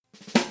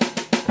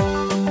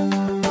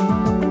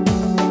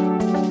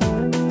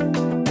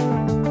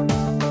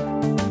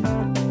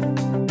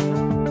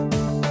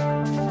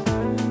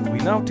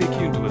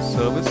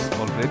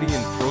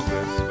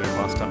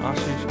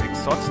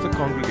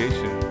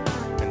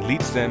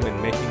leads them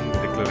in making the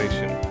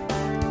declaration.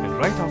 And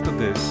right after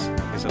this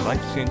is a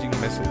life-changing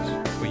message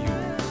for you.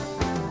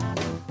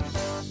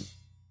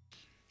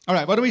 All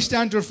right, why don't we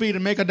stand to our feet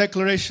and make a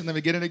declaration that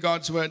we get into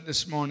God's Word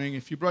this morning.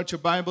 If you brought your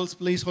Bibles,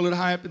 please hold it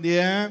high up in the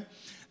air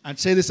and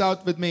say this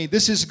out with me.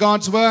 This is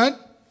God's Word.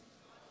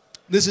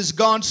 This is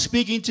God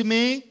speaking to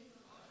me.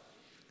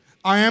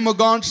 I am what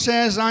God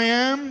says I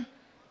am.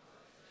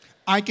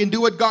 I can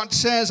do what God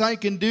says I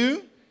can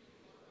do.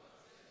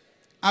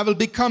 I will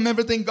become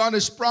everything God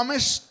has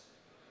promised.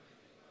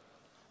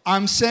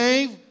 I'm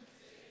saved,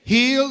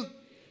 healed,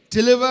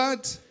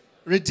 delivered,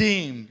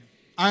 redeemed.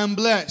 I am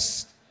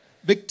blessed,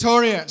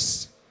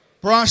 victorious,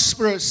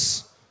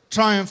 prosperous,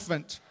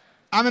 triumphant.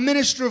 I'm a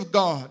minister of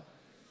God,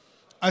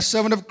 a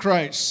servant of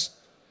Christ,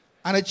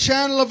 and a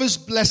channel of His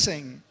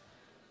blessing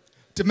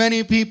to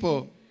many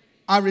people.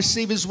 I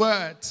receive His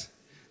word.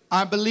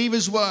 I believe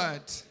His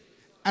word.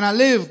 And I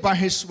live by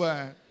His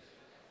word.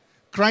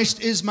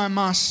 Christ is my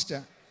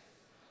master.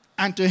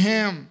 And to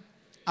Him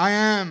I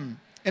am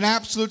in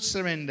absolute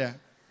surrender.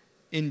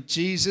 In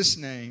Jesus'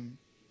 name,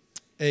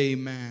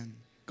 amen.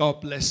 God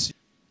bless you.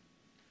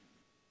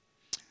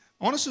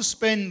 I want us to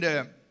spend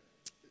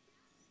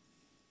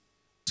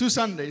 2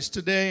 Sundays,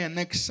 today and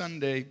next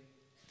Sunday,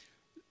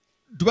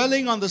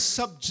 dwelling on the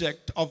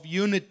subject of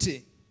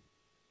unity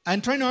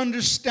and trying to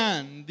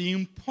understand the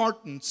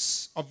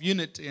importance of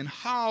unity and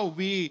how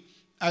we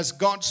as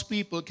God's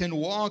people can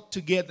walk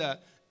together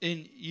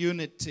in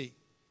unity.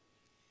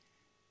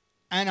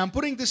 And I'm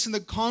putting this in the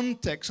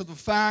context of the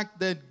fact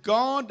that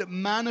God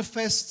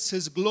manifests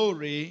His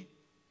glory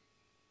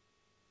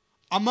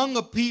among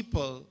a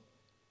people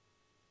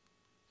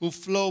who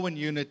flow in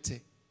unity.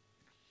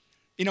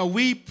 You know,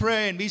 we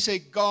pray and we say,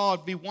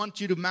 God, we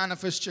want you to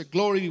manifest your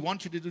glory. We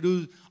want you to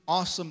do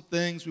awesome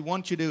things. We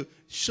want you to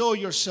show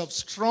yourself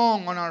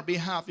strong on our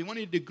behalf. We want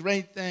you to do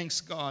great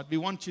things, God. We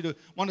want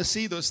to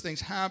see those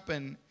things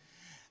happen.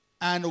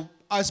 And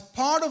as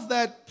part of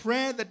that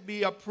prayer that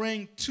we are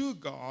praying to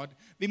God,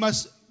 we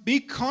must be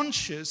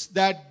conscious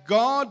that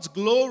God's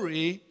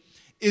glory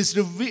is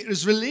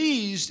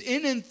released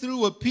in and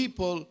through a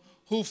people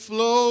who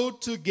flow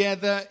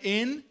together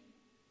in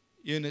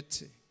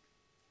unity.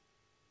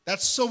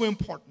 That's so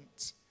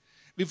important.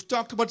 We've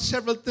talked about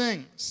several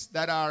things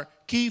that are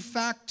key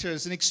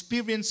factors in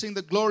experiencing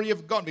the glory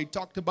of God. We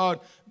talked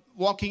about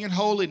walking in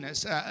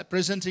holiness,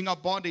 presenting our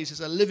bodies as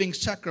a living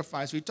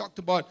sacrifice. We talked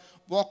about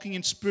walking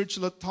in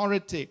spiritual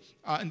authority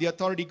and the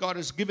authority God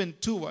has given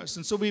to us.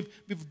 And so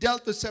we've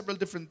dealt with several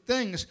different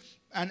things.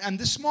 And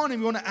this morning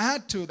we want to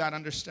add to that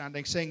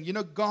understanding, saying, you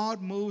know,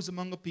 God moves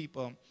among a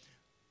people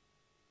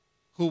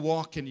who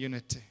walk in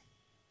unity.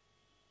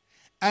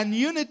 And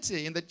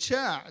unity in the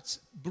church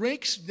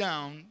breaks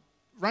down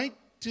right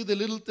to the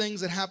little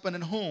things that happen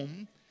at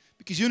home,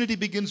 because unity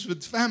begins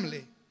with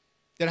family.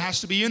 There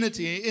has to be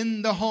unity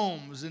in the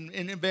homes,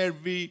 in where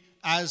we,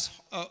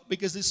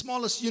 because the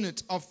smallest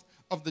unit of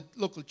the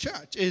local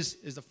church is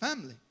the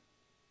family.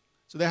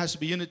 So there has to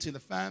be unity in the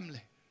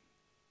family.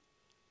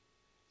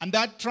 And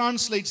that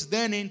translates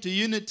then into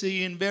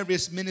unity in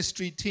various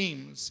ministry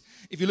teams.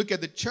 If you look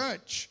at the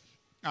church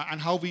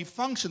and how we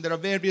function, there are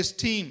various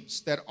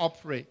teams that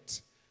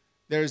operate.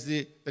 There's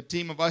the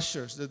team of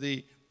ushers.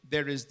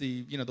 There is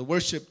the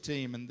worship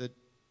team and the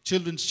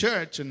children's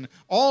church and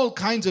all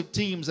kinds of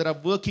teams that are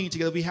working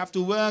together. We have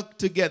to work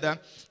together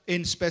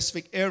in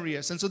specific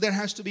areas. And so there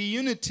has to be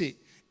unity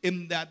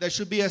in that. There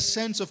should be a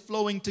sense of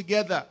flowing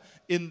together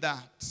in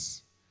that.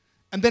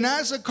 And then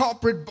as a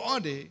corporate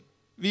body,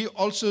 we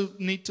also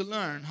need to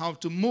learn how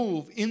to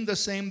move in the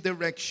same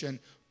direction,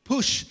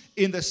 push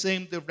in the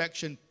same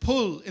direction,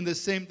 pull in the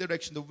same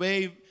direction, the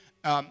way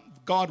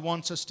God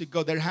wants us to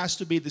go. There has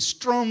to be the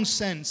strong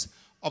sense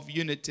of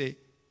unity.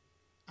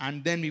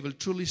 And then we will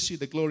truly see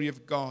the glory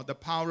of God, the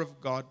power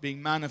of God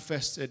being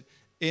manifested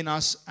in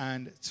us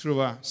and through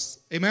us.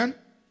 Amen?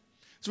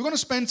 So we're going to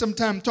spend some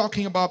time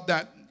talking about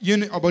that,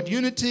 about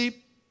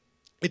unity,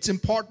 its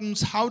importance,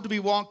 how do we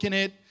walk in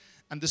it,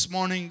 and this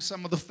morning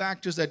some of the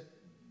factors that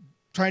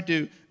try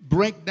to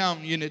break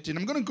down unity. And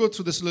I'm going to go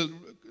through this a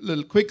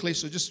little quickly,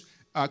 so just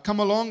come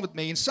along with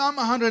me. In Psalm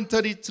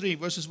 133,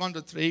 verses 1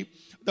 to 3,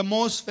 the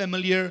most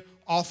familiar,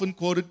 often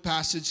quoted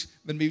passage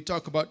when we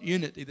talk about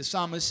unity. The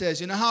psalmist says,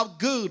 you know, how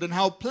good and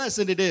how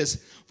pleasant it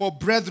is for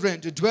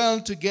brethren to dwell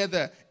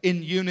together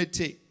in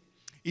unity.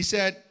 He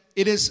said,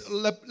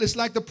 it's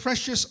like the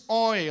precious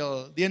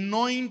oil, the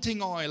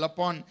anointing oil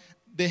upon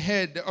the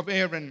head of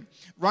Aaron,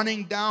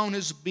 running down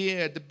his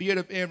beard, the beard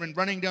of Aaron,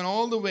 running down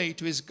all the way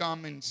to his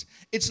garments.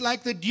 It's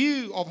like the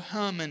dew of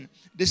Hermon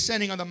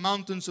descending on the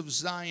mountains of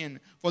Zion,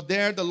 for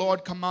there the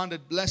Lord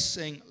commanded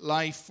blessing,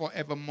 life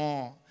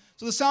forevermore.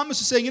 So the psalmist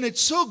is saying, it's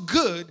so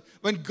good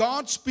when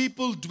God's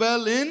people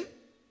dwell in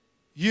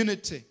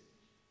unity.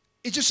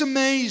 It's just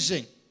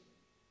amazing.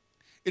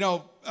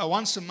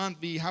 Once a month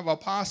we have our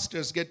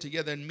pastors get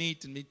together and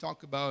meet, and we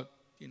talk about,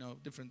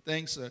 different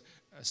things,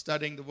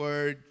 studying the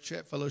Word,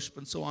 fellowship,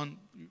 and so on.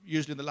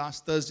 Usually the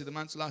last Thursday,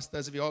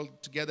 we're all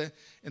together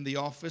in the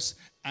office,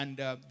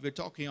 and we're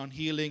talking on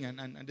healing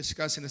and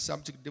discussing the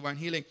subject of divine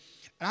healing.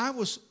 And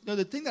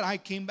the thing that I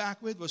came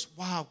back with was,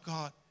 wow,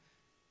 God,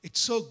 it's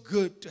so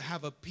good to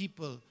have a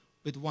people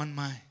with one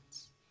mind.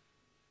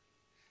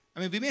 I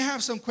mean, we may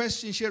have some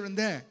questions here and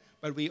there,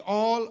 but we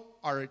all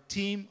are a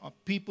team of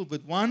people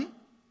with one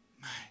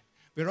mind.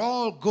 We're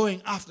all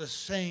going after the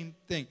same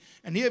thing.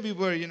 And here we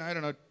were, I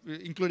don't know,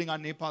 including our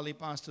Nepali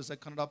pastors, our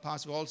Kannada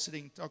pastors, we're all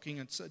sitting, talking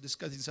and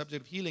discussing the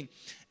subject of healing.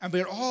 And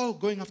we're all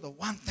going after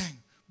one thing.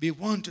 We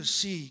want to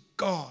see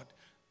God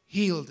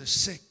heal the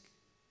sick.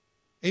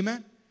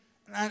 Amen?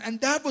 And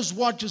that was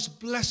what just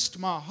blessed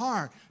my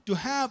heart, to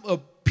have a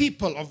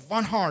people of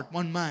one heart,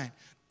 one mind.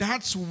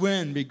 That's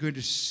when we're going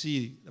to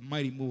see the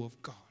mighty move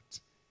of God.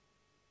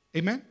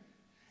 Amen?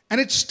 And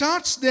it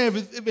starts there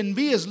when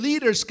we as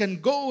leaders can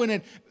go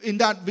with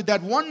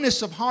that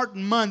oneness of heart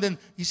and mind. And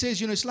he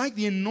says, it's like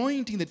the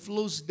anointing that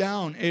flows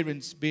down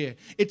Aaron's beard.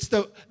 It's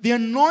the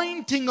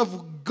anointing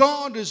of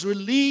God is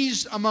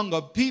released among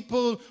a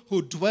people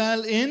who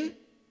dwell in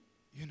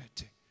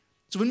unity.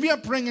 So when we are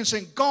praying and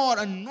saying, God,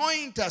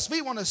 anoint us,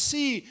 we want to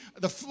see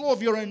the flow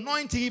of your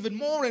anointing even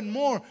more and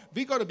more.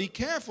 We got to be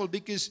careful,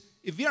 because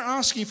if we are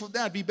asking for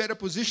that, we better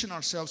position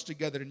ourselves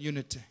together in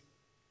unity.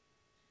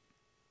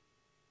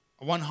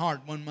 One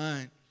heart, one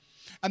mind.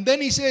 And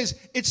then he says,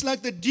 it's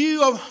like the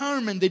dew of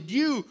Hermon. The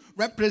dew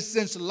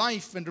represents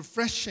life and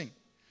refreshing.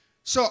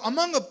 So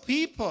among a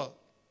people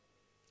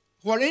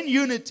who are in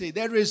unity,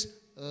 there is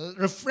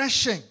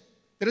refreshing.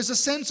 There is a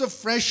sense of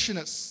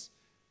freshness.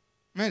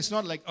 Man, it's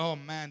not like, oh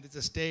man, it's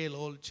a stale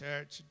old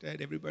church, dead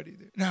everybody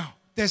there. No,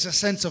 there's a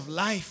sense of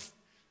life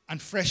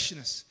and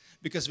freshness,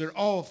 because we're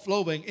all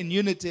flowing in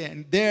unity,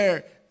 and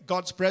there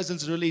God's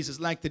presence releases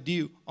like the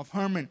dew of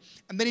Hermon.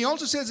 And then he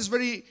also says this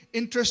very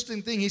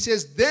interesting thing. He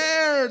says,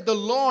 there the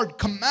Lord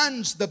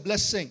commands the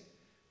blessing.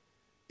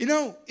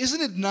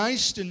 Isn't it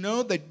nice to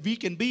know that we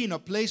can be in a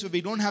place where we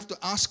don't have to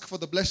ask for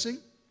the blessing?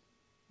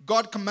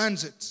 God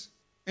commands it.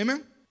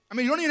 Amen? I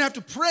mean, you don't even have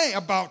to pray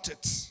about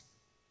it.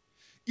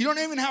 You don't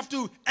even have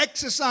to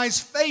exercise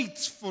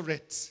faith for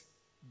it.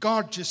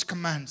 God just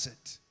commands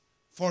it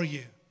for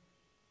you.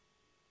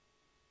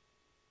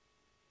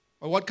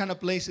 But what kind of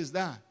place is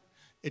that?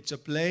 It's a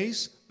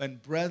place when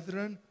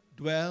brethren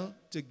dwell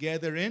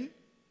together in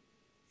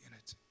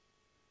unity.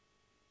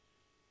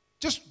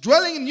 Just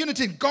dwelling in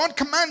unity. God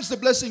commands the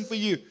blessing for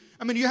you.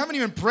 I mean, you haven't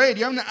even prayed.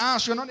 You haven't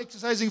asked. You're not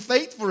exercising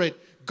faith for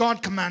it.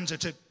 God commands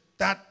it.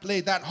 That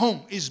place, that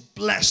home is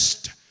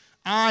blessed.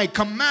 I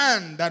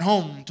command that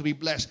home to be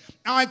blessed.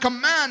 I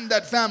command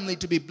that family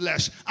to be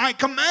blessed. I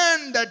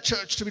command that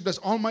church to be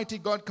blessed. Almighty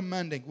God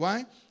commanding.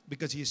 Why?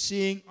 Because He's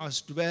seeing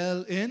us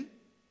dwell in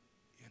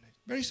unity.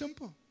 Very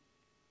simple.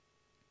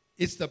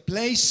 It's the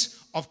place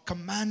of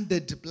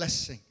commanded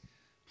blessing.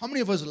 How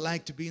many of us would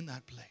like to be in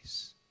that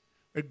place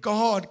where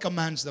God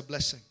commands the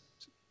blessing?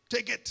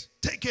 Take it,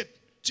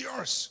 it's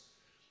yours.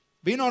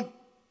 We're not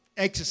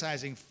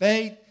exercising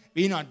faith.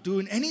 We're not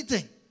doing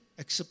anything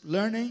except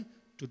learning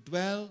to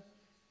dwell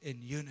in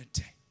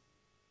unity.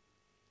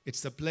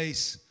 It's the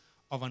place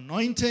of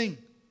anointing,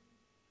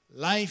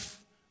 life,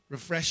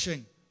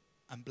 refreshing,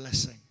 and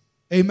blessing.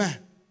 Amen.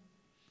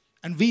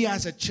 And we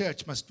as a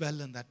church must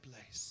dwell in that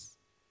place.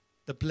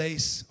 The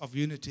place of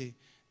unity.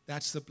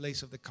 That's the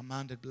place of the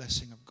commanded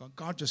blessing of God.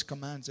 God just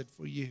commands it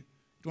for you. You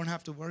don't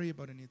have to worry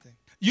about anything.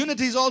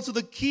 Unity is also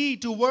the key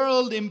to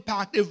world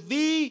impact. If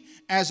we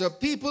as a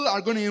people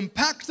are going to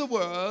impact the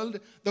world,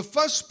 the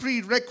first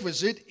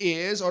prerequisite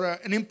is, or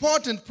an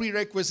important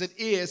prerequisite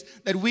is,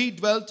 that we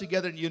dwell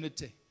together in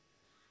unity.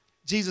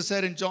 Jesus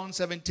said in John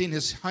 17,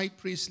 his high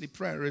priestly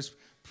prayer, his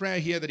prayer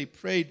here that he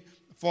prayed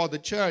for the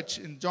church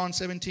in John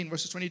 17,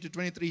 verses 20 to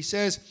 23, he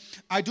says,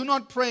 I do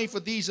not pray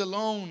for these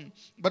alone,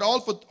 but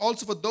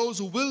also for those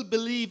who will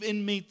believe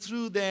in me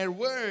through their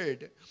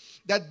word,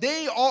 that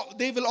they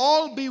will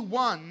all be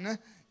one,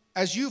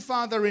 as you,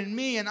 Father, in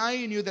me and I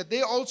in you, that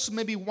they also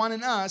may be one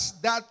in us,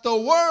 that the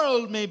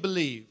world may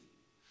believe.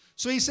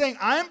 So he's saying,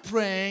 I'm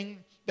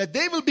praying that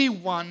they will be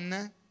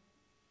one,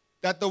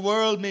 that the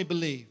world may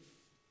believe.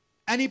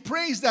 And he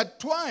prays that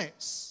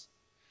twice.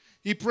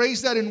 He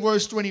prays that in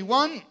verse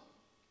 21.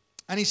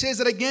 And he says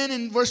that again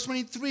in verse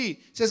 23. He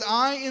says,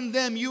 I in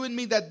them, you in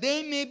me, that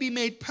they may be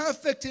made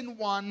perfect in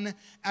one,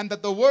 and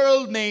that the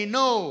world may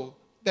know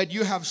that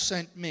you have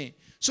sent me.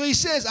 So he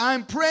says,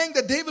 I'm praying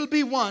that they will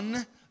be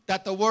one,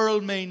 that the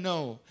world may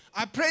know.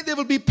 I pray they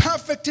will be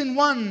perfect in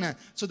one,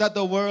 so that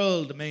the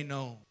world may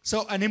know.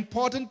 So an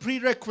important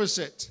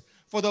prerequisite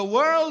for the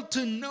world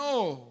to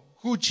know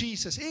who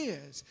Jesus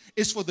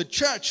is for the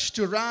church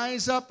to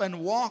rise up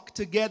and walk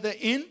together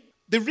in.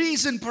 The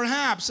reason,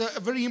 perhaps, a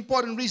very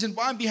important reason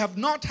why we have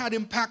not had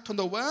impact on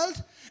the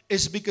world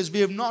is because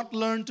we have not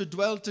learned to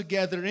dwell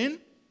together in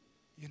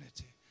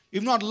unity.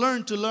 We've not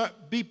learned to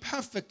be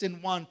perfect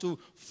in one, to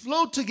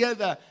flow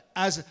together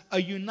as a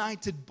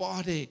united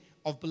body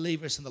of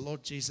believers in the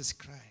Lord Jesus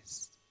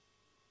Christ.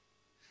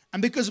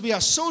 And because we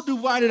are so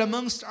divided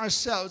amongst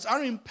ourselves,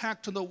 our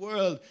impact on the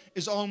world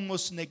is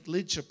almost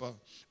negligible.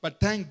 But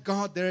thank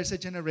God there is a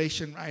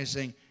generation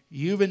rising,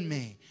 you and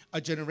me,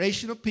 a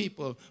generation of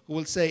people who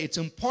will say it's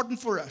important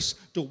for us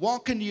to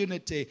walk in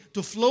unity,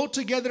 to flow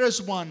together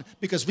as one,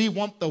 because we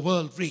want the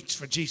world reached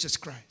for Jesus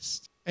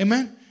Christ.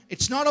 Amen?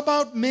 It's not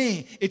about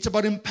me. It's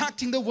about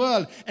impacting the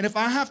world. And if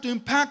I have to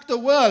impact the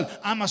world,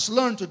 I must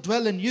learn to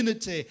dwell in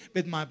unity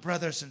with my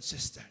brothers and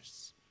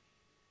sisters.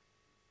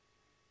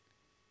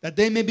 That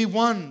they may be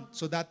one,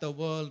 so that the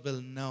world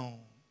will know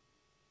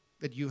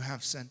that you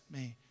have sent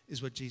me,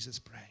 is what Jesus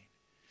prayed.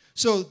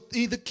 So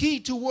the key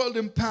to world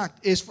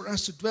impact is for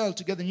us to dwell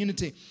together in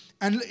unity.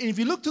 And if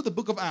you look to the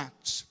book of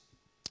Acts,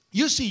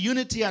 you see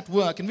unity at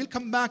work. And we'll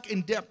come back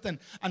in depth and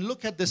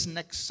look at this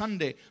next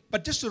Sunday.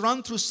 But just to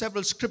run through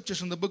several scriptures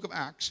from the book of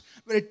Acts,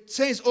 where it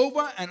says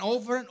over and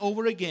over and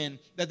over again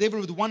that they were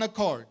with one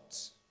accord.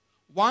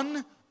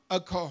 One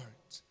accord.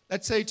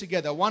 Let's say it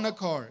together, one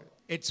accord.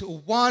 It's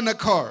one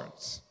accord.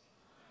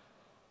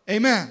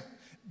 Amen.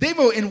 They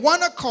were in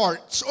one accord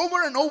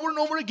over and over and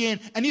over again.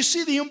 And you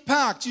see the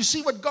impact. You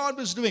see what God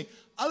was doing.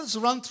 I'll just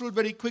run through it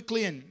very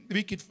quickly, and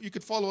you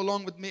could follow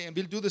along with me, and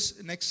we'll do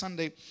this next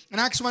Sunday. In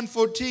Acts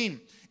 1:14,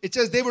 it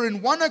says they were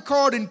in one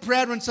accord in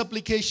prayer and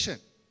supplication.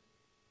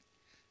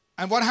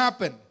 And what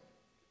happened?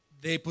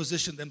 They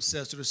positioned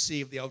themselves to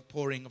receive the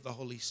outpouring of the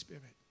Holy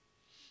Spirit.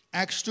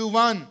 Acts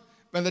 2:1,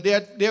 when the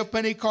day of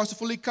Pentecost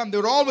fully come, they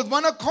were all with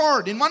one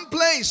accord in one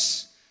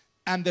place,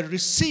 and they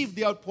received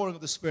the outpouring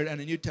of the Spirit, and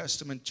a New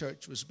Testament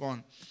church was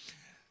born.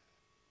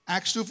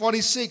 Acts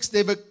 2:46,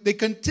 they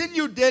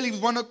continued daily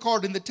with one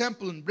accord in the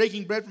temple and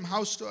breaking bread from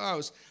house to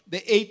house.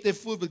 They ate their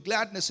food with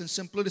gladness and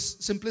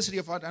simplicity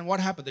of heart. And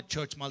what happened? The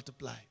church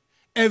multiplied.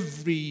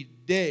 Every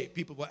day,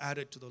 people were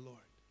added to the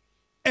Lord.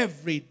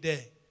 Every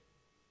day.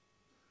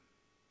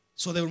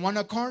 So they were one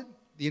accord,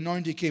 the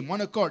anointing came.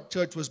 One accord,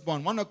 church was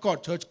born. One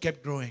accord, church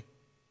kept growing.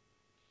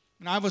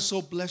 And I was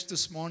so blessed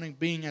this morning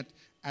being at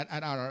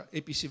our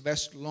APC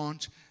West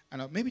launch.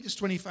 And maybe just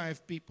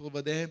 25 people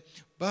were there.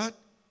 But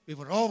we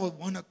were all with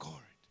one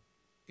accord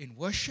in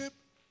worship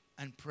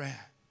and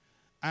prayer.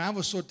 And I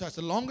was so touched.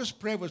 The longest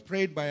prayer was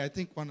prayed by, I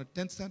think, one of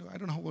 10th standard. I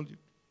don't know how old you.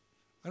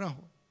 I don't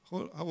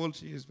know how old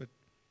she is, but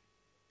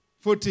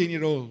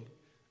 14-year-old.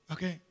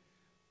 Okay?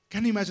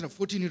 Can you imagine a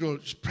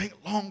 14-year-old just praying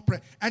a long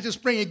prayer and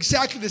just praying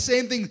exactly the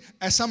same thing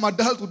as some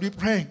adult would be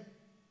praying?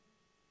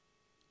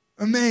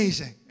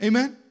 Amazing.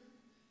 Amen?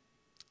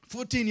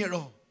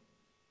 14-year-old.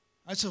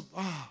 I said,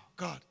 wow,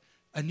 God,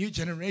 a new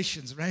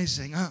generation's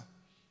rising up.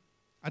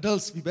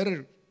 Adults, we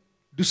better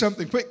do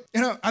something quick.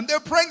 And they're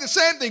praying the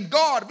same thing.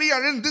 God, we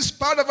are in this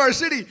part of our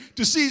city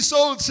to see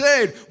souls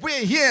saved.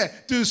 We're here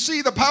to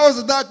see the powers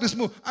of darkness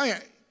move. I mean,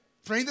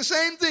 praying the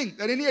same thing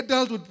that any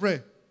adult would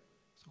pray.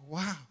 So,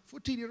 wow,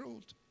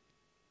 14-year-old.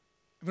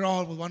 We're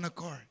all with one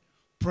accord,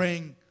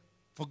 praying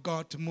for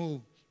God to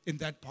move in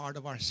that part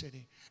of our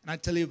city. And I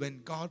tell you,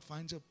 when God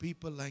finds a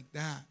people like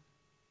that,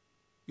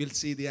 we'll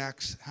see the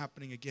acts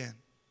happening again.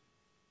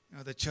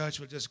 The church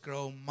will just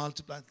grow,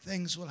 multiply.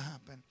 Things will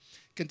happen.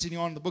 Continue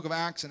on in the book of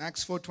Acts. In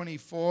Acts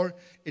 4:24,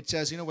 it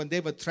says, when they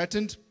were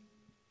threatened,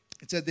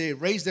 it said they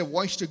raised their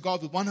voice to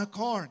God with one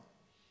accord.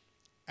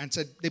 And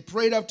said they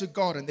prayed out to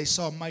God, and they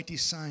saw mighty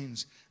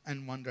signs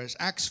and wonders.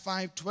 Acts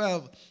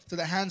 5:12, to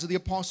the hands of the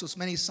apostles,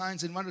 many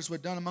signs and wonders were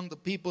done among the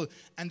people.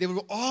 And they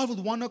were all with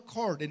one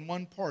accord in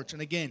one porch.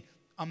 And again,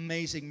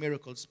 amazing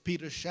miracles.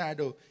 Peter's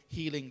shadow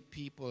healing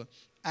people.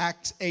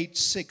 Acts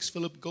 8:6,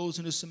 Philip goes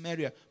into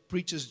Samaria,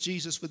 preaches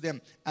Jesus with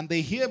them, and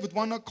they hear with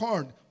one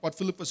accord what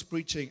Philip was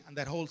preaching, and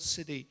that whole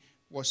city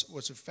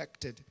was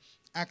affected.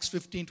 Acts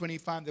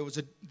 15:25, there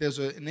was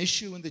an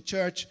issue in the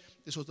church.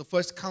 This was the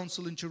first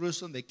council in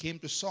Jerusalem. They came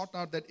to sort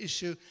out that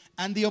issue,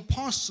 and the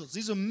apostles,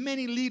 these are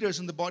many leaders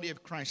in the body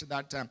of Christ at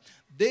that time,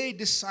 they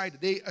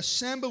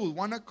assembled with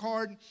one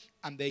accord,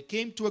 and they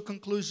came to a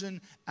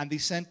conclusion, and they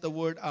sent the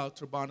word out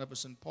through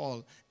Barnabas and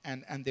Paul,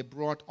 and they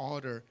brought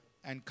order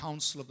and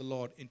counsel of the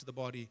Lord into the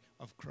body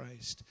of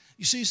Christ.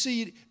 You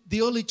see,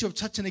 the early church,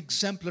 such an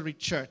exemplary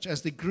church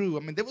as they grew. I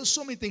mean, there were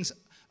so many things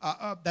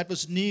that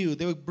was new.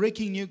 They were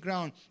breaking new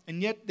ground.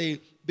 And yet,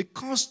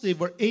 because they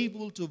were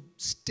able to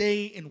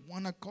stay in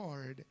one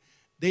accord,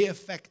 they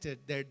affected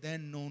their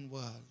then known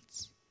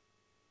worlds.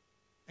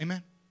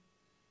 Amen?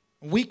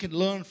 We can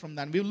learn from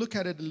that. We'll look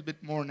at it a little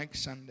bit more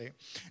next Sunday.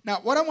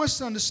 Now, what I want us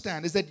to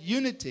understand is that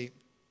unity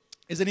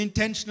is an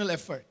intentional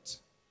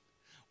effort.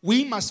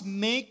 We must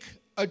make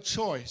a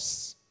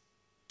choice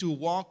to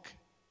walk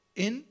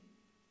in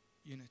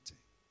unity.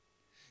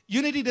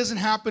 Unity doesn't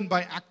happen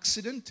by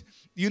accident.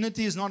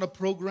 Unity is not a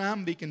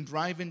program we can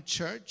drive in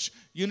church.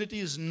 Unity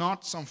is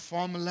not some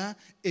formula.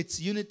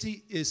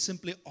 Unity is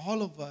simply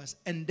all of us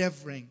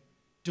endeavoring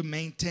to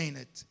maintain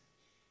it,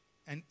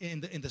 and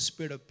in the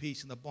spirit of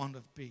peace, in the bond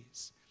of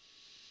peace.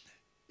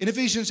 In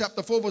Ephesians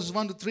chapter 4, verses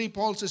 1-3,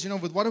 Paul says,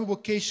 with whatever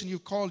vocation you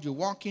called, you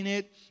walk in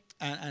it.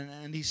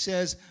 And he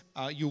says,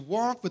 you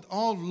walk with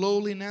all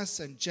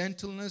lowliness and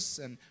gentleness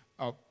and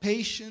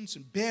patience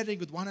and bearing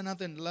with one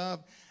another in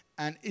love.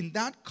 And in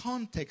that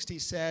context, he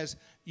says,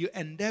 you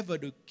endeavor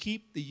to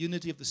keep the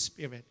unity of the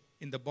Spirit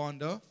in the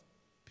bond of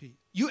peace.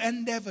 You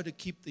endeavor to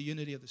keep the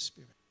unity of the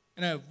Spirit.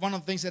 One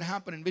of the things that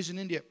happened in Vision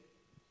India,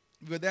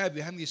 we were there, we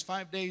were having these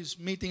 5 days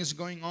meetings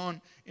going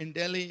on in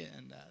Delhi,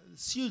 and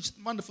huge,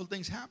 wonderful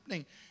things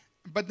happening.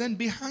 But then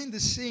behind the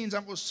scenes,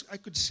 I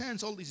could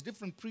sense all these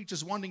different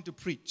preachers wanting to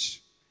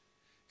preach.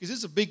 Because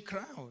it's a big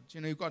crowd.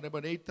 You've got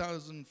about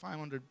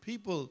 8,500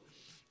 people.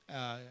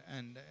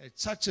 And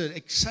it's such an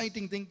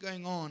exciting thing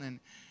going on.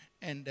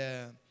 And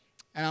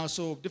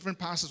also different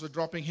pastors were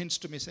dropping hints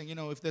to me saying,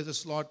 if there's a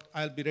slot,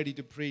 I'll be ready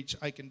to preach.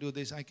 I can do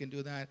this, I can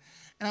do that.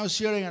 And I was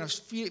hearing and I was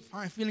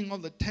feeling all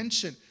the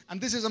tension. And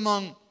this is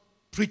among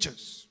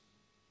preachers.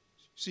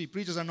 See,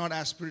 preachers are not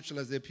as spiritual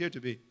as they appear to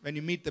be when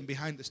you meet them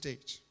behind the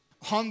stage.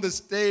 On the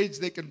stage,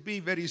 they can be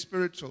very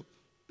spiritual.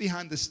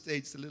 Behind the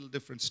stage, it's a little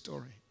different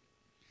story.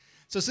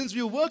 So since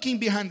we were working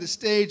behind the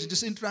stage and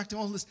just interacting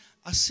all this,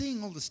 I was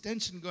seeing all this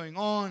tension going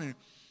on.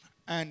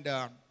 And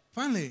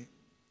finally,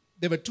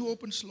 there were 2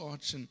 open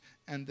slots.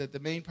 And the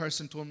main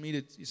person told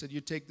me, he said, you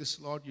take this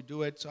slot, you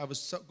do it. So I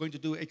was going to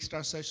do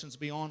extra sessions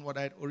beyond what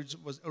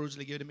was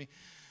originally given to me.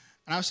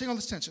 And I was seeing all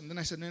this tension. Then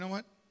I said, you know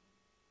what?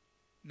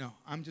 No,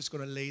 I'm just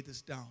going to lay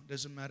this down.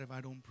 Doesn't matter if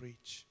I don't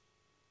preach.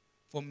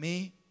 For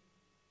me,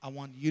 I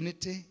want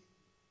unity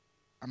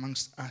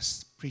amongst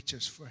us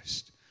preachers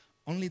first.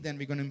 Only then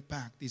we're going to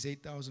impact these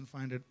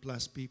 8,500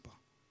 plus people.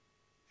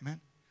 Amen?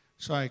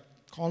 So I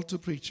called 2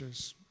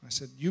 preachers. I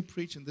said, you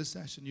preach in this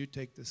session, you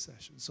take this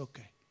session. It's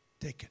okay.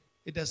 Take it.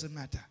 It doesn't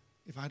matter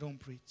if I don't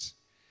preach.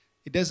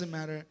 It doesn't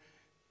matter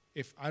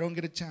if I don't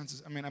get a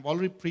chance. I've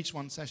already preached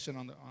one session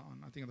on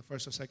I think on the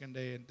first or second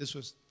day, and this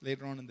was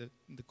later on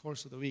in the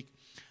course of the week.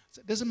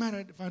 So it doesn't matter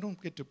if I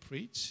don't get to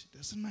preach. It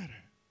doesn't matter.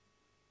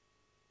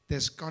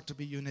 There's got to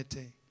be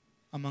unity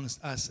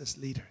amongst us as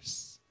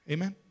leaders.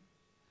 Amen?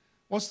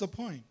 What's the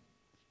point?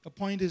 The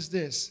point is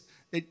this,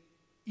 that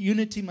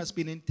unity must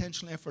be an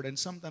intentional effort, and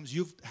sometimes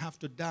you have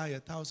to die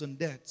 1,000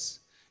 deaths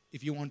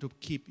if you want to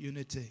keep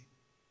unity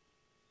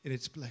in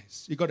its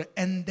place. You've got to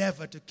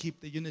endeavor to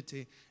keep the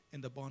unity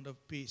in the bond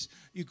of peace.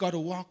 You've got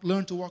to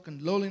learn to walk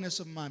in lowliness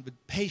of mind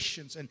with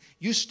patience, and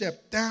you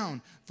step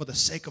down for the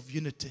sake of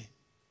unity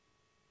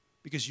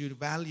because you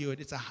value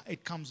it.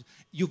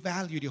 You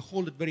value it, you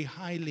hold it very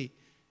highly,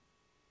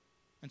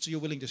 and so you're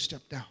willing to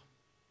step down.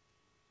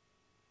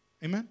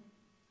 Amen?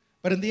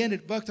 But in the end,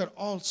 it worked out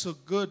all so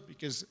good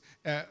because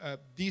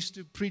these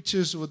 2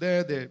 preachers were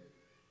there.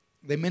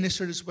 They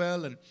ministered as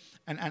well.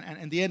 And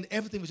in the end,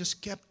 everything was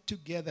just kept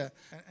together.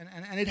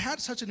 And it had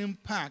such an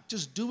impact.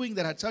 Just doing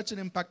that had such an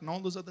impact on all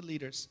those other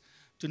leaders.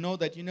 To know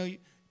that,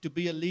 to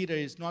be a leader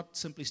is not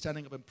simply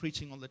standing up and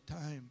preaching all the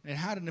time. It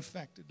had an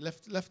effect. It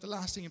left a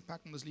lasting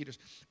impact on those leaders.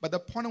 But the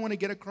point I want to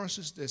get across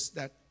is this,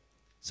 that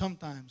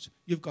sometimes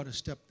you've got to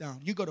step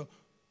down. You've got to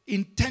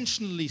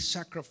intentionally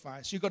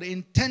sacrifice. You've got to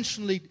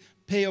intentionally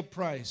pay a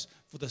price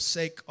for the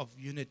sake of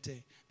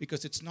unity,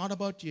 because it's not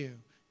about you,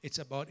 it's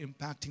about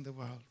impacting the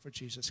world for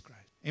Jesus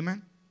Christ.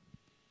 Amen?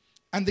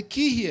 And the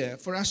key here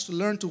for us to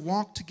learn to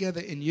walk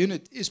together in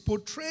unity is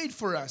portrayed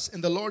for us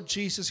in the Lord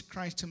Jesus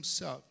Christ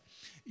himself.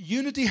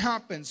 Unity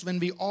happens when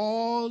we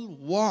all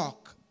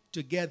walk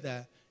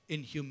together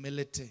in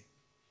humility.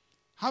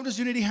 How does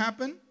unity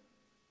happen?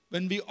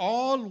 When we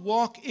all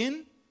walk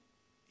in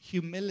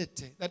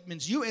humility. That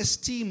means you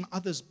esteem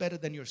others better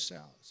than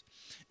yourselves.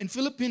 In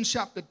Philippians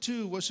chapter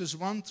 2, verses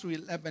 1 through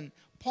 11,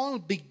 Paul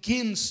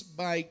begins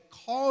by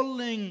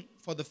calling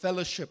for the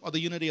fellowship or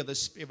the unity of the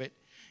Spirit.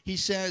 He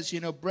says,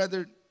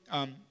 brother,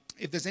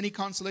 if there's any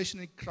consolation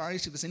in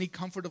Christ, if there's any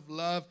comfort of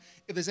love,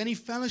 if there's any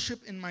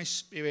fellowship in my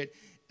spirit,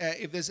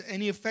 if there's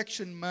any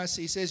affection,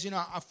 mercy, he says,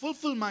 I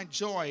fulfill my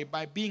joy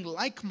by being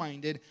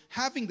like-minded,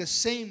 having the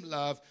same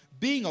love,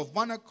 being of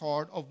one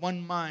accord, of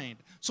one mind.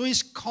 So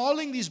he's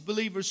calling these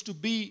believers to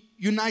be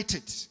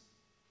united,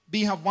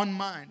 have one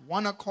mind,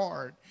 one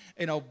accord,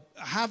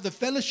 have the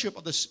fellowship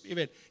of the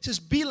Spirit. He says,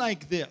 be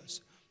like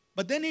this.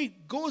 But then he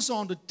goes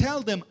on to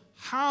tell them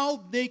how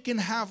they can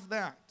have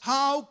that.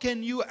 How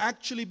can you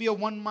actually be a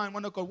one mind,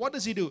 one accord? What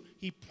does he do?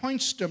 He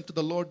points them to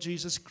the Lord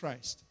Jesus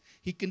Christ.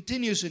 He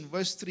continues in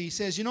verse 3. He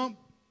says,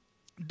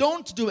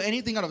 don't do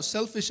anything out of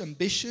selfish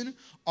ambition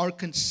or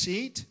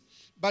conceit,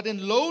 but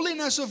in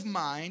lowliness of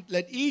mind,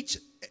 let each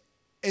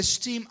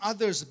esteem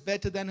others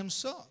better than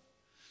himself.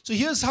 So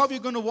here's how you're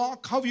going to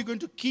walk, how you're going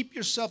to keep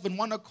yourself in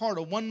one accord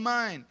or one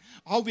mind,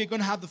 how we're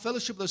going to have the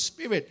fellowship of the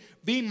Spirit.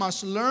 We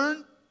must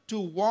learn to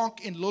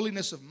walk in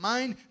lowliness of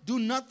mind, do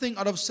nothing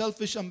out of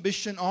selfish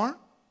ambition or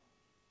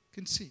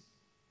conceit.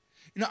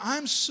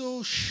 I'm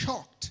so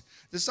shocked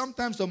that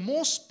sometimes the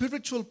most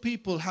spiritual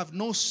people have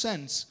no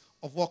sense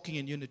of walking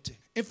in unity.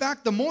 In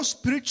fact, the more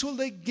spiritual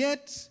they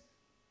get,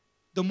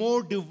 the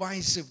more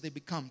divisive they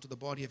become to the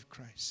body of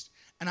Christ.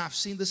 And I've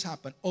seen this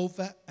happen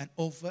over and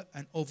over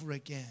and over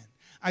again.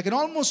 I can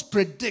almost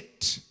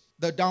predict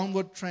the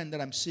downward trend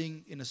that I'm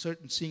seeing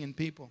in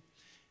people.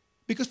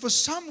 Because for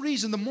some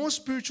reason, the more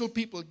spiritual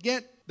people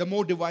get, the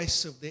more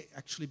divisive they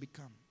actually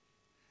become.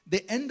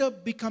 They end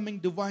up becoming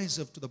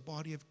divisive to the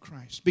body of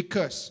Christ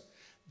because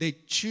they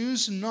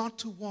choose not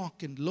to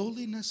walk in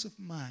lowliness of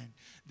mind.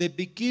 They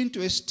begin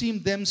to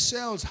esteem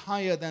themselves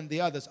higher than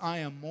the others. I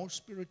am more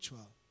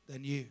spiritual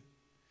than you.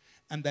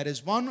 And that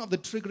is one of the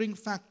triggering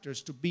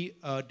factors to be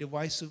a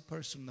divisive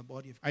person in the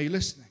body of Christ. Are you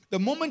listening? The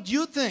moment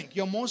you think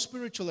you're more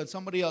spiritual than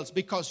somebody else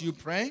because you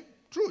pray,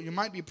 true, you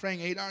might be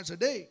praying 8 hours a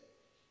day.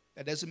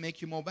 That doesn't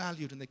make you more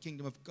valued in the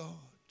kingdom of God.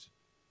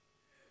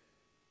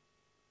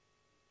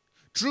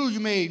 True, you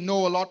may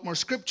know a lot more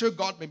scripture.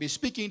 God may be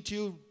speaking to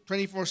you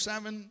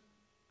 24/7.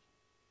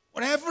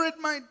 Whatever it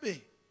might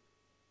be.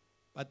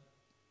 But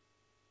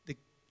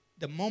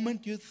the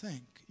moment you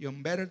think you're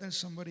better than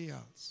somebody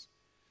else,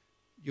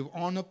 you're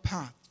on a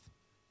path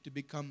to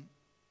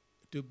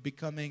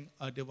becoming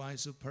a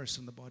divisive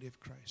person in the body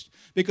of Christ.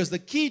 Because the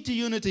key to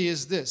unity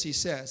is this, he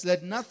says,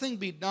 let nothing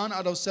be done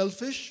out of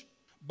selfish,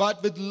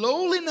 but with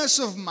lowliness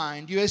of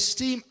mind, you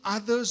esteem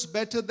others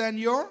better than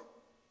your.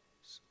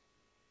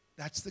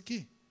 That's the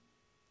key.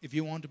 If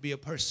you want to be a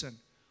person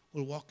who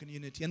will walk in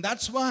unity. And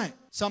that's why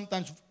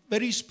sometimes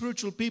very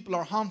spiritual people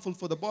are harmful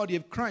for the body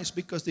of Christ,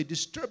 because they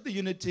disturb the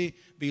unity,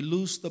 we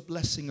lose the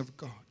blessing of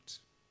God.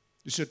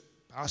 You said,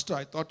 Pastor,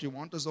 I thought you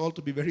want us all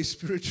to be very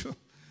spiritual.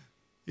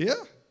 Yeah,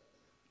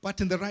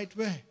 but in the right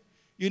way.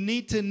 You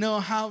need to know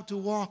how to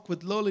walk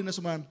with lowliness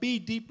of mind. Be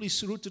deeply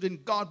rooted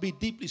in God. Be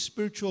deeply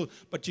spiritual.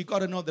 But you got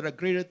to know there are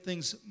greater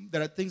things.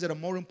 There are things that are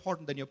more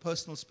important than your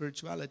personal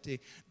spirituality.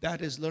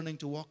 That is learning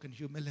to walk in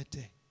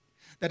humility.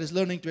 That is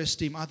learning to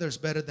esteem others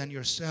better than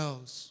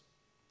yourselves,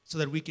 so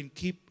that we can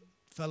keep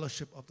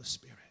fellowship of the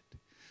Spirit.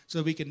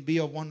 So we can be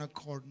of one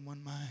accord and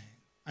one mind.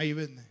 Are you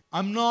with me?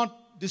 I'm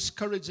not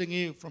discouraging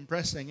you from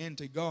pressing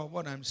into God.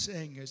 What I'm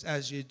saying is,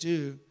 as you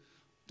do,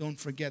 don't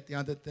forget the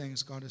other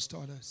things God has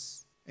taught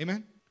us.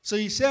 Amen? So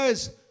he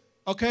says,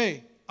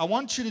 okay, I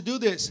want you to do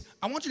this.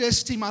 I want you to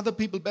esteem other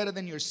people better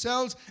than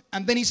yourselves.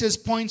 And then he says,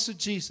 points to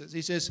Jesus.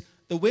 He says,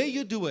 the way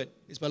you do it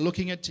is by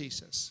looking at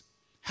Jesus.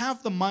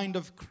 Have the mind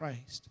of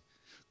Christ.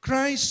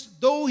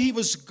 Christ, though he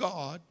was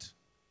God,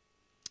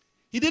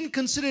 he didn't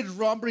consider it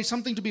robbery,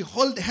 something to be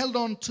held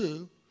on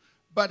to,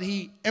 but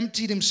he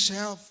emptied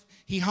himself.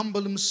 He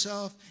humbled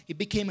himself. He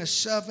became a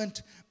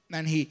servant,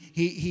 and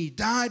he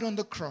died on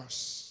the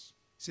cross.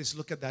 He says,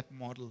 look at that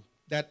model.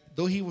 That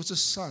though he was a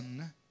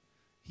son,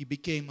 he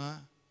became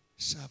a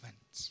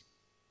servant.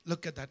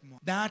 Look at that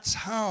model. That's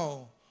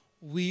how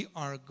we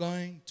are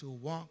going to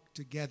walk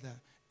together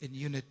in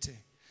unity.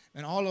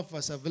 And all of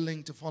us are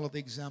willing to follow the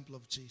example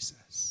of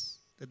Jesus.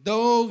 That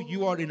though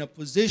you are in a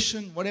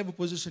position, whatever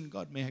position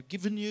God may have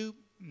given you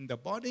in the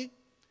body,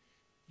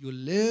 you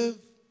live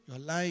your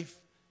life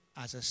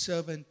as a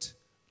servant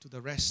to the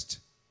rest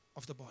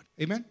of the body.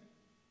 Amen?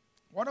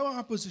 What are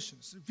our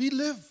positions?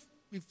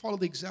 We follow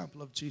the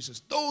example of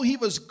Jesus. Though he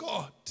was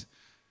God,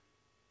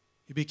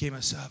 he became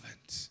a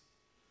servant.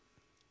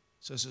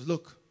 So he says,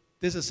 look,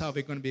 this is how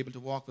we're going to be able to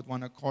walk with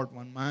one accord,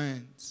 one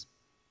mind.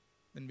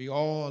 When we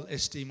all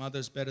esteem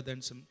others better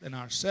than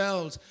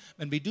ourselves.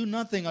 When we do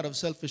nothing out of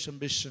selfish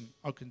ambition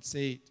or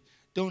conceit.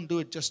 Don't do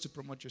it just to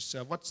promote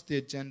yourself. What's the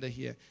agenda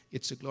here?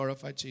 It's to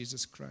glorify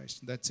Jesus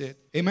Christ. That's it.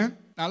 Amen?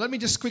 Now let me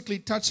just quickly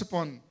touch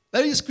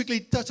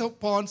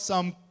upon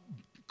some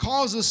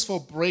causes for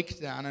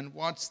breakdown and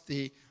what's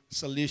the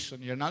solution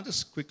here. And I'll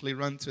just quickly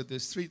run through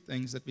these 3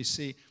 things that we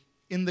see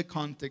in the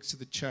context of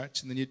the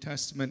church in the New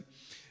Testament.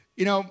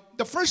 You know,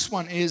 the first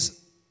one is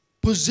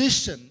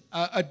position,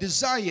 a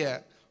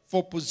desire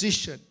for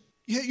position.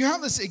 You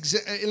have this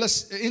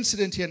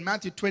incident here in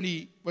Matthew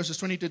 20, verses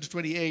 22 to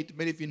 28.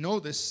 Many of you know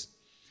this.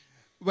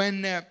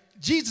 When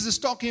Jesus is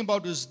talking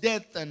about his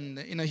death and,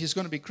 he's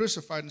going to be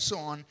crucified and so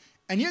on.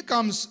 And here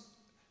comes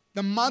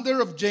the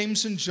mother of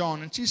James and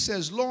John. And she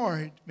says,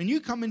 Lord, when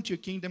you come into your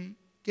kingdom,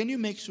 can you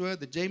make sure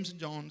that James and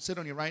John sit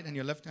on your right and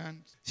your left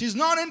hand? She's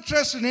not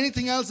interested in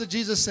anything else that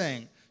Jesus is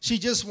saying. She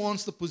just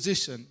wants the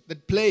position, the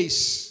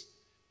place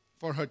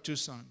for her 2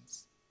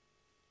 sons.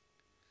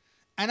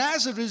 And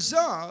as a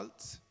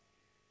result,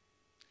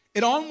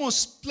 it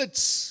almost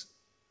splits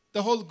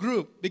the whole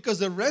group, because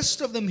the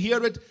rest of them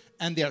hear it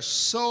and they are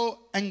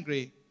so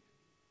angry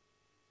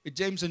with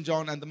James and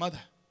John and the mother.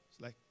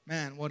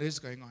 Man, what is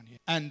going on here?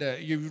 And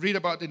you read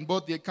about in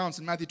both the accounts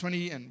in Matthew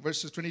 20 and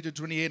verses 20 to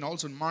 28, and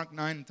also in Mark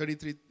 9,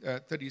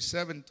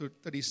 37 to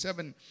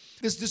 37.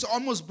 This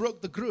almost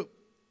broke the group.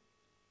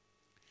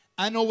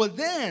 And over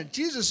there,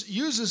 Jesus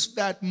uses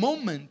that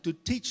moment to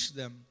teach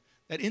them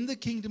that in the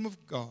kingdom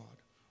of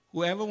God,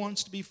 whoever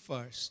wants to be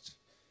first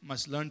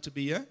must learn to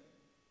be a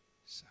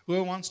servant.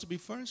 Whoever wants to be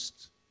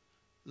first,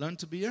 learn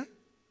to be a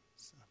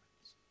servant.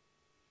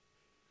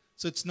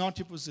 So it's not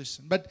your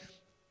position. But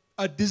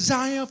a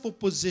desire for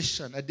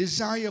position, a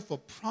desire for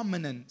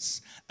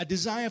prominence, a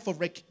desire for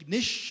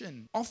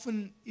recognition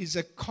often is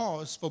a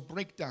cause for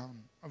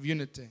breakdown of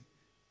unity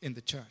in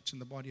the church, in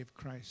the body of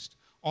Christ,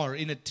 or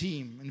in a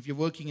team. And if you're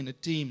working in a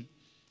team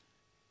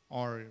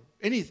or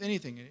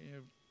anything,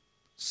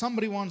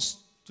 somebody wants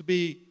to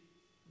be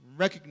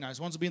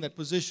recognized, wants to be in that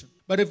position.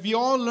 But if we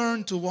all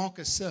learn to walk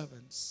as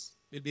servants,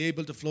 we'll be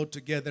able to flow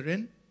together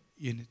in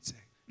unity.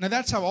 Now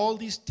that's how all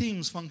these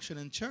teams function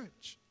in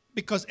church.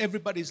 Because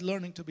everybody's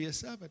learning to be a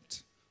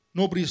servant.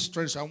 Nobody's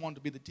trying to say, I want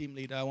to be the team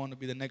leader. I want to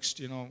be the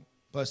next,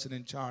 person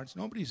in charge.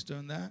 Nobody's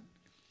doing that.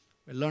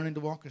 We're learning to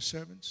walk as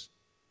servants.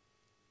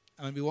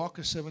 And when we walk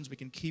as servants, we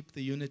can keep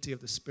the unity of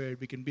the Spirit.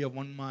 We can be of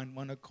one mind,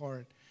 one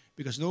accord.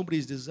 Because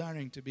nobody's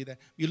desiring to be that.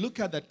 We look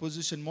at that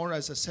position more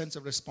as a sense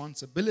of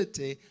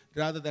responsibility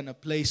rather than a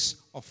place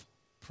of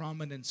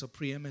prominence or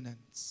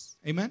preeminence.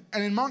 Amen?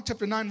 And in Mark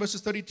chapter 9,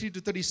 verses 33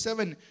 to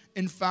 37,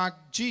 in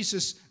fact,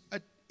 Jesus,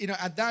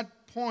 at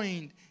that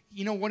point,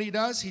 what he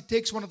does? He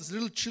takes one of his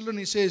little children and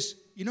he says,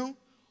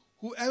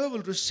 whoever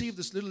will receive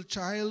this little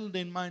child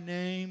in my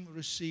name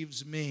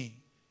receives me.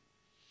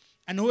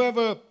 And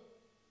whoever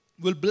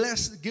will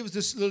gives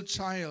this little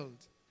child,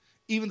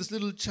 even this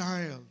little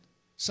child,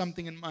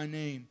 something in my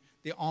name,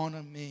 they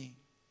honor me.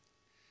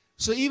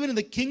 So even in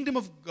the kingdom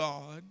of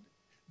God,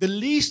 the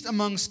least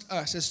amongst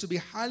us is to be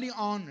highly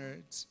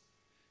honored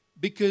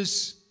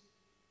because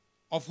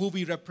of who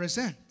we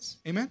represent.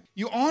 Amen?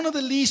 You honor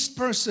the least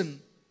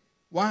person.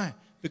 Why?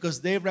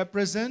 Because they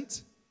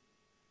represent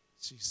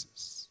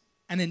Jesus.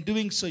 And in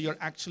doing so, you're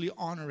actually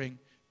honoring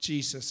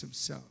Jesus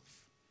himself.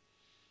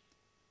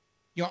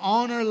 Your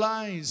honor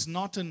lies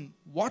not in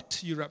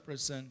what you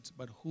represent,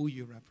 but who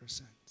you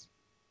represent.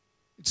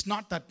 It's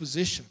not that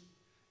position.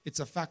 It's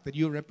a fact that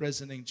you're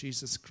representing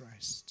Jesus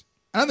Christ.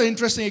 Another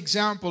interesting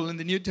example in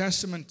the New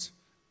Testament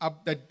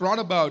that brought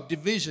about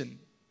division,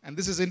 and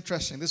this is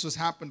interesting. This was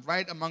happened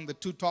right among the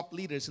two top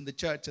leaders in the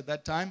church at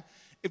that time.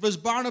 It was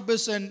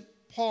Barnabas and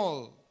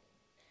Paul.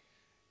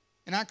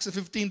 In Acts the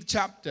 15th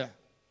chapter,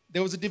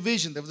 there was a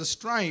division, there was a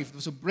strife, there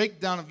was a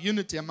breakdown of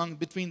unity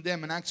between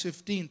them in Acts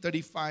 15,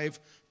 35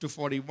 to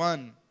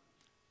 41.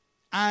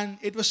 And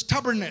it was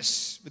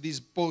stubbornness with these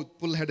both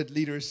bull-headed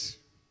leaders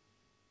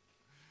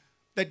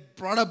that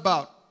brought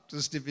about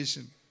this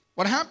division.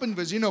 What happened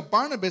was,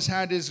 Barnabas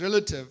had his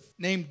relative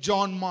named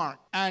John Mark.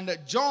 And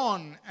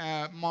John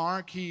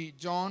Mark, he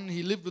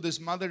lived with his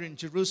mother in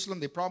Jerusalem.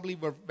 They probably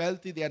were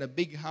wealthy. They had a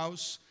big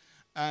house.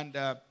 And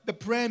the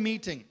prayer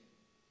meeting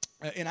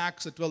in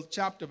Acts, the 12th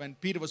chapter, when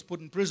Peter was put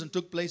in prison,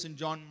 took place in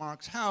John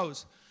Mark's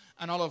house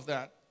and all of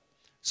that.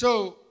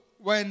 So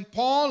when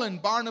Paul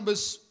and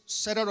Barnabas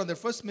set out on their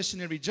first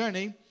missionary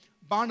journey,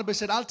 Barnabas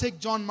said, I'll take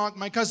John Mark,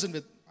 my cousin,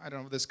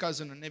 this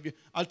cousin or nephew,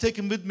 I'll take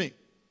him with me.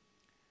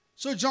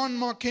 So John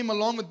Mark came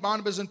along with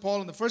Barnabas and Paul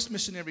on the first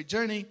missionary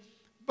journey,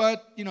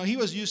 but, he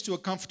was used to a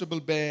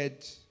comfortable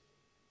bed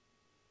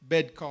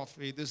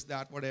coffee, this,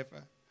 that,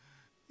 whatever,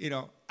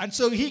 And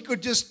so he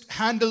could just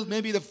handle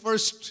maybe the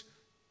first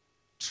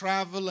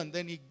travel and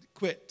then he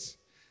quit.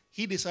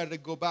 He decided to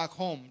go back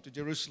home to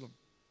Jerusalem.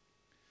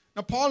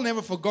 Now, Paul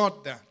never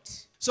forgot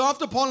that. So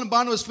after Paul and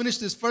Barnabas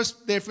finished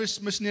their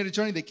first missionary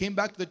journey, they came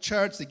back to the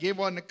church, they gave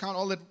an account,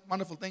 all that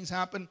wonderful things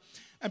happened.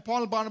 And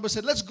Paul and Barnabas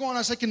said, let's go on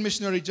our second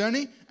missionary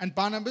journey. And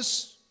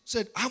Barnabas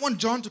said, I want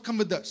John to come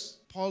with us.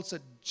 Paul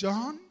said,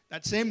 John?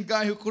 That same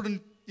guy who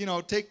couldn't,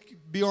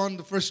 take beyond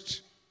the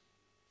first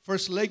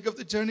leg of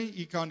the journey,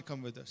 he can't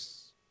come with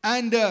us.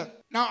 And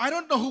now, I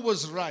don't know who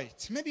was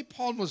right. Maybe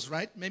Paul was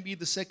right. Maybe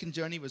the second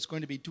journey was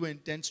going to be too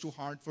intense, too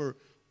hard for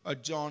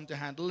John to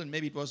handle, and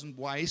maybe it wasn't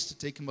wise to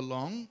take him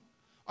along.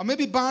 Or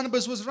maybe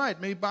Barnabas was right.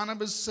 Maybe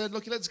Barnabas said,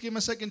 look, let's give him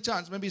a second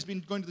chance. Maybe he's been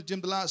going to the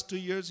gym the last 2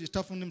 years. He's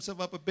toughened himself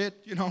up a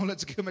bit.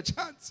 Let's give him a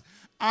chance.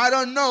 I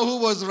don't know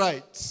who was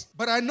right.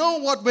 But I know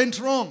what went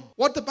wrong.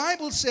 What the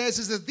Bible says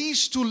is that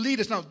these two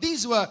leaders, now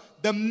these were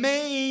the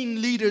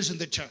main leaders in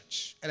the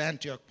church at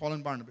Antioch, Paul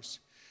and Barnabas.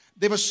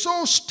 They were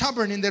so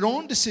stubborn in their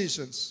own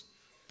decisions.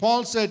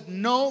 Paul said,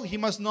 no, he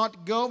must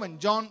not go. And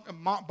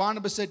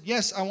Barnabas said,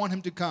 yes, I want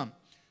him to come.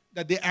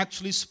 That they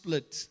actually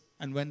split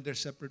and went their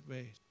separate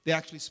ways. They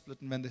actually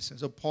split and went their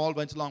separate ways. So Paul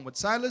went along with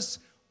Silas.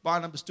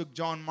 Barnabas took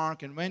John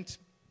Mark and went.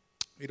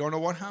 We don't know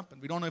what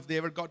happened. We don't know if they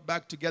ever got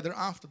back together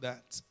after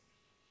that.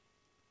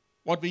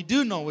 What we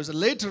do know is that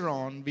later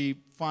on we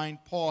find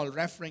Paul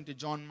referring to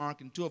John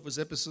Mark in two of his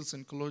epistles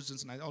in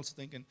Colossians, and I also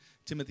think in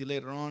Timothy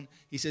later on.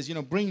 He says,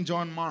 bring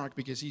John Mark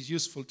because he's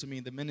useful to me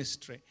in the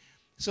ministry.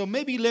 So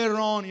maybe later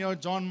on,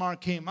 John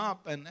Mark came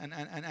up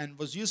and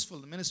was useful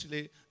in the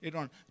ministry later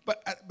on.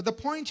 But the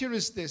point here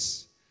is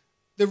this.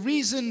 The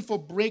reason for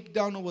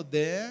breakdown over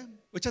there,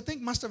 which I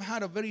think must have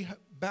had a very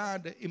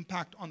bad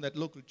impact on that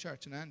local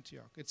church in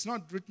Antioch. It's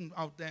not written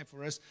out there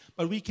for us,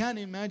 but we can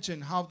imagine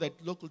how that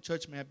local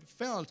church may have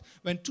felt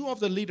when two of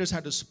the leaders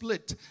had to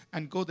split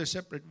and go their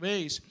separate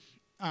ways.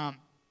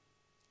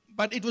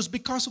 But it was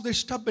because of their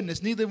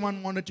stubbornness. Neither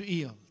one wanted to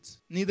yield.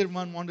 Neither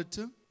one wanted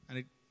to, and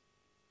it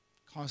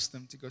caused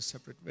them to go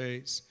separate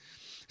ways.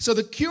 So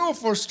the cure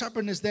for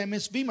stubbornness there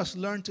means we must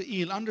learn to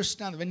yield.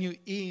 Understand when you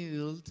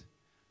yield,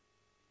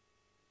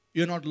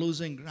 you're not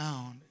losing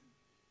ground.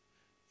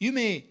 You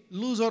may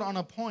lose out on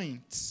a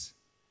point,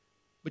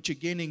 but you're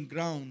gaining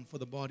ground for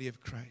the body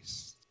of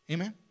Christ.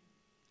 Amen?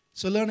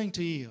 So learning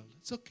to yield.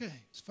 It's okay.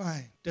 It's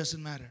fine.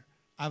 Doesn't matter.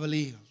 I will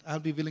yield. I'll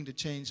be willing to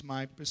change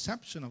my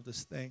perception of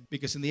this thing.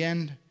 Because in the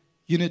end,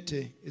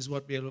 unity is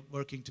what we are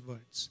working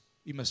towards.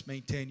 We must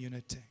maintain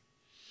unity.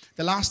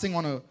 The last thing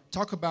I want to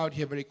talk about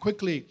here very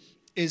quickly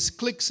is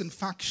cliques and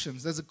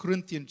factions. There's a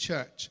Corinthian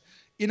church.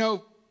 You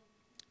know,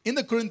 in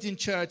the Corinthian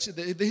church,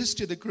 the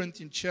history of the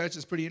Corinthian church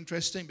is pretty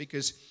interesting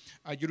because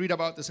you read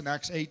about this in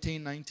Acts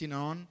 18, 19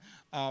 on.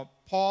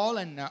 Paul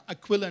and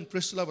Aquila and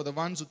Priscilla were the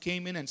ones who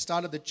came in and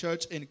started the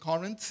church in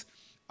Corinth.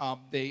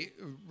 They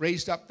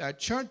raised up that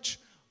church.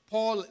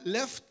 Paul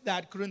left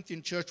that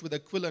Corinthian church with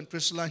Aquila and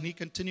Priscilla, and he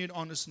continued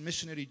on his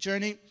missionary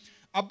journey.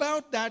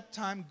 About that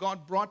time,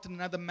 God brought in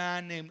another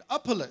man named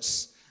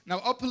Apollos. Now,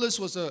 Apollos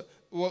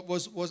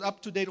was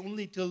up to date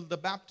only till the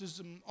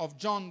baptism of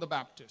John the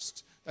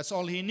Baptist. That's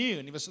all he knew,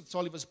 and that's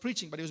all he was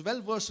preaching. But he was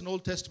well versed in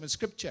Old Testament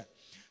scripture.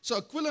 So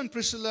Aquila and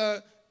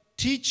Priscilla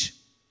teach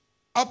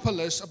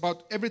Apollos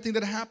about everything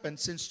that happened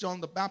since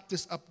John the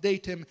Baptist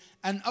updated him,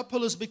 and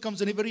Apollos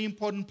becomes a very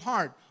important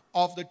part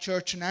of the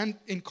church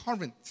in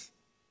Corinth.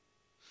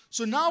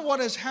 So now what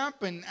has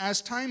happened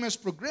as time has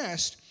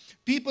progressed,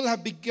 people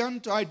have begun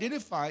to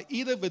identify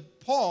either with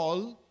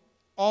Paul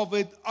or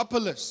with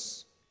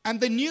Apollos. And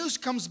the news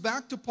comes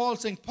back to Paul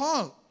saying,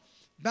 Paul,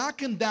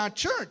 back in that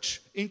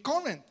church in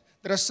Corinth,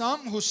 there are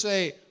some who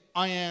say,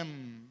 I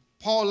am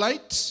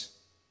Paulite,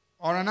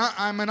 or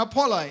I'm an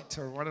Apollite,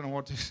 or I don't know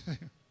what to say.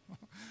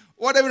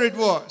 Whatever it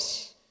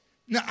was.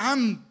 Now,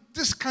 I'm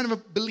this kind of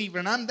a believer,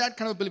 and I'm that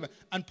kind of a believer.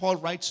 And Paul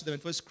writes to them in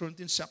 1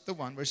 Corinthians chapter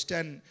 1, verse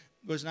 10,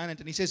 verse 9 and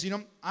 10. He says,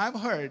 I've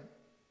heard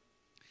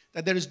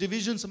that there is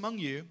divisions among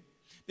you,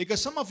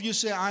 because some of you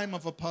say, I'm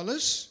of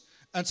Apollos,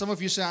 and some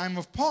of you say, I'm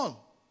of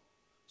Paul.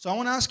 So I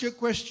want to ask you a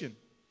question.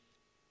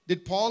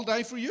 Did Paul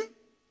die for you?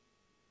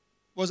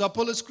 Was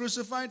Apollos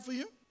crucified for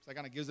you? So I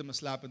kind of gives them a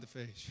slap in the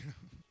face.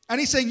 And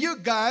he's saying, you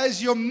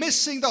guys, you're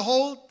missing the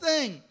whole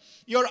thing.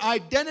 Your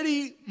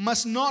identity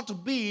must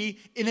not be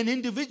in an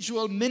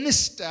individual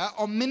minister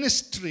or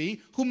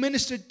ministry who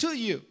ministered to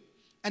you.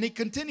 And he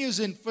continues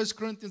in 1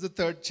 Corinthians, the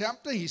 3rd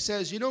chapter. He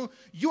says,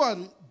 you are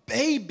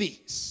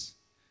babies.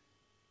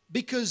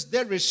 Because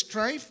there is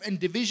strife and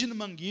division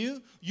among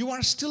you, you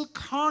are still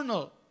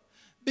carnal.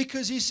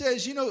 Because he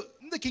says, in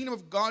the kingdom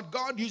of God,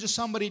 God uses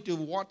somebody to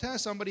water,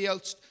 somebody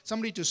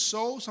to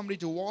sow, somebody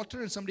to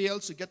water, and somebody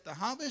else to get the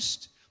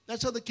harvest.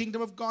 That's how the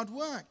kingdom of God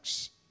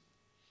works.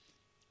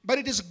 But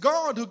it is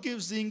God who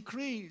gives the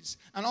increase.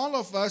 And all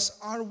of us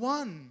are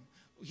one.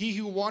 He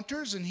who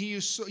waters and he who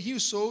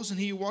sows and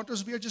he who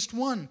waters, we are just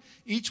one.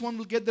 Each one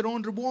will get their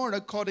own reward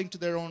according to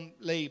their own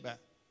labor.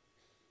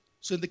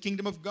 So in the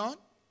kingdom of God,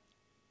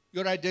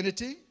 your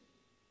identity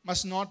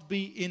must not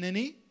be in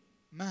any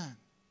man.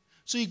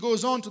 So he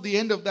goes on to the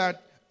end of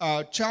that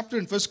chapter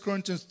in 1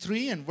 Corinthians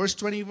 3 and verse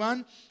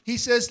 21. He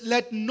says,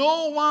 let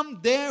no one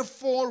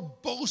therefore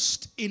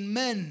boast in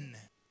men.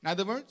 In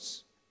other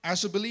words,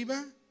 as a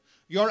believer,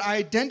 your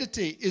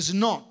identity is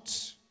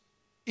not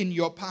in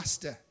your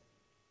pastor.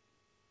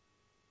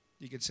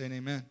 You can say an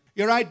amen.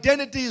 Your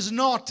identity is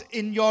not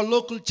in your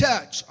local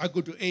church. I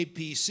go to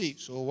APC.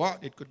 So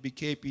what? It could be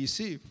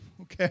KPC.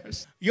 Who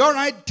cares? Your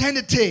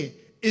identity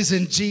is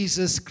in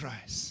Jesus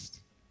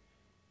Christ.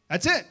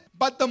 That's it.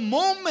 But the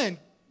moment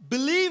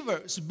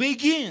believers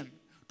begin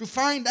to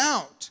find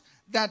out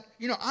that,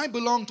 I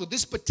belong to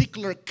this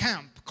particular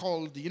camp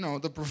called,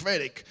 the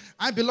prophetic.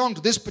 I belong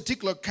to this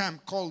particular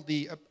camp called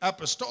the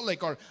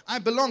apostolic, or I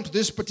belong to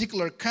this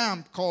particular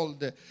camp called,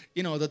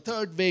 the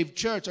third wave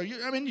church. Or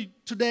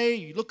today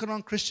you look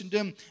around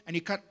Christendom and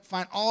you can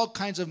find all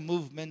kinds of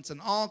movements and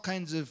all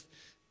kinds of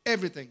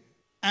everything.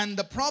 And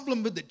the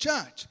problem with the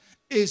church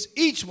is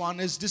each one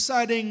is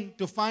deciding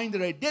to find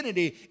their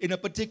identity in a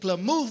particular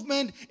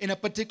movement, in a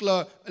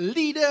particular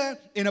leader,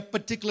 in a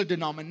particular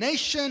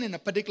denomination, in a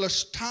particular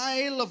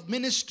style of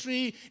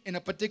ministry, in a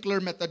particular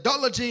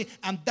methodology,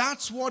 and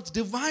that's what's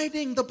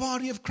dividing the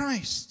body of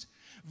Christ.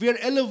 We're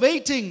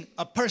elevating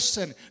a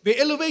person.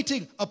 We're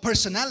elevating a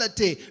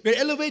personality. We're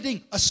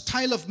elevating a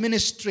style of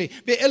ministry.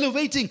 We're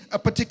elevating a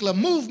particular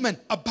movement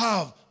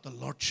above the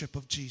lordship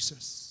of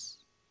Jesus.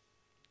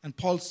 And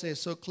Paul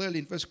says so clearly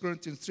in 1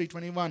 Corinthians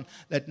 3:21,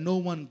 let no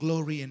one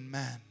glory in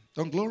man.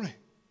 Don't glory.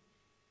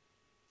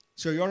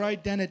 So your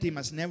identity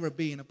must never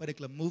be in a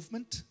particular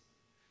movement.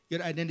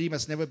 Your identity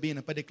must never be in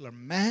a particular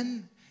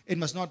man. It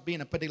must not be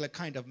in a particular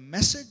kind of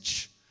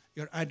message.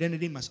 Your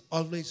identity must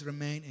always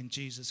remain in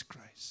Jesus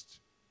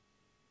Christ.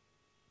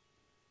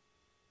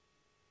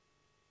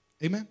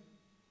 Amen?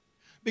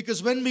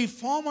 Because when we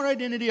form our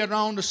identity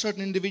around a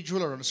certain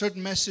individual or a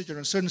certain message or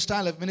a certain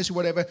style of ministry,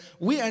 whatever,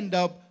 we end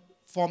up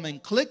forming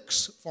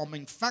cliques,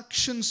 forming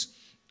factions,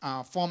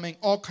 forming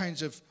all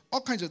kinds of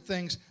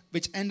things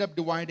which end up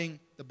dividing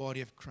the body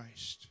of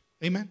Christ.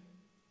 Amen?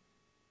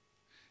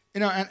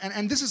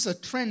 And this is a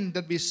trend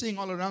that we're seeing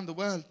all around the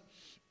world.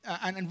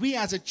 And we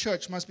as a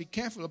church must be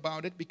careful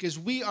about it because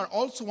we are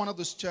also one of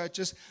those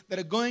churches that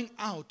are going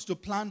out to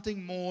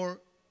planting more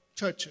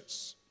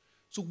churches.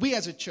 So we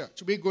as a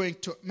church, we're going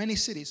to many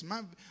cities.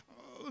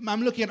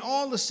 I'm looking at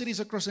all the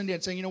cities across India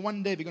and saying,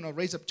 one day we're going to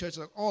raise up churches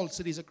like all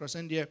cities across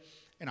India.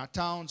 In our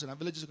towns and our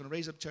villages are going to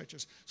raise up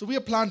churches. So we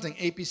are planting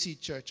APC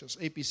churches,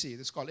 APC.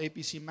 It's called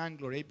APC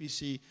Mangalore,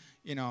 APC,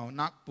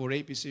 Nagpur,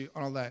 APC,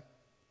 all that.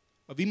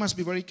 But we must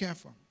be very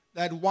careful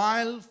that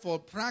while for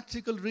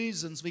practical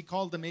reasons we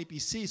call them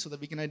APC so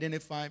that we can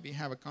identify, we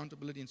have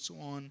accountability and so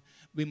on,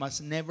 we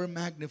must never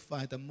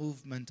magnify the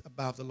movement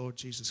above the Lord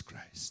Jesus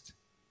Christ.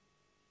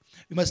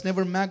 We must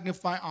never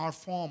magnify our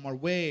form, our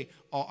way,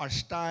 or our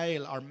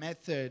style, our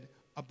method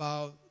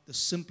above the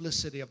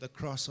simplicity of the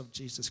cross of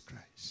Jesus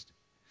Christ.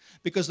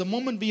 Because the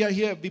moment we are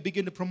here, we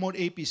begin to promote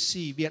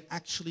APC, we are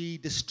actually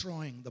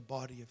destroying the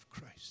body of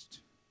Christ.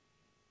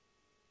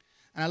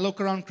 And I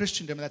look around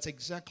Christendom, and that's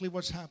exactly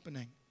what's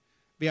happening.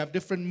 We have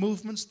different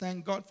movements,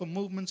 thank God for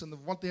movements and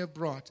what they have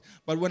brought.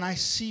 But when I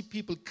see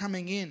people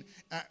coming in,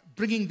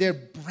 bringing their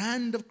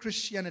brand of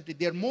Christianity,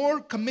 they're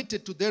more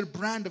committed to their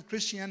brand of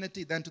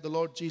Christianity than to the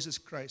Lord Jesus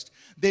Christ.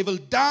 They will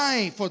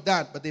die for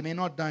that, but they may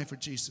not die for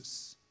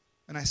Jesus.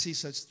 When I see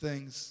such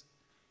things,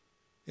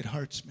 it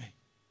hurts me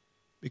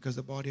because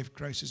the body of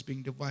Christ is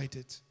being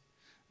divided.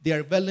 They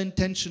are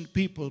well-intentioned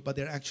people, but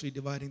they're actually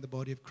dividing the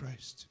body of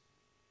Christ.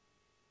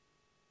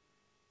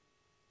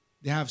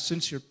 They are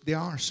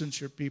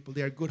sincere people.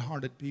 They are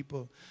good-hearted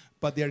people.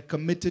 But they are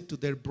committed to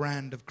their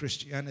brand of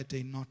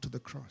Christianity, not to the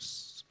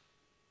cross.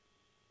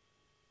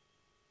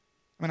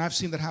 I mean, I've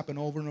seen that happen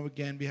over and over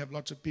again. We have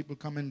lots of people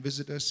come and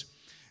visit us.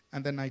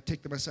 And then I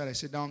take them aside. I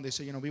sit down. They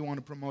say, we want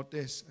to promote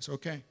this. I say,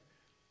 okay.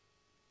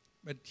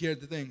 But here are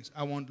the things.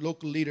 I want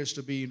local leaders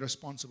to be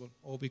responsible.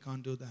 Oh, we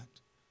can't do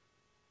that.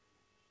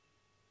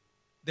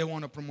 They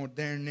want to promote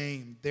their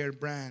name, their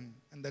brand.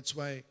 And that's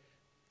why,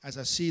 as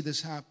I see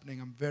this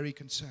happening, I'm very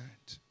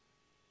concerned.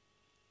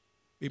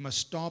 We must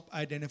stop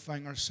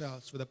identifying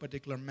ourselves with a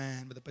particular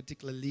man, with a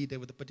particular leader,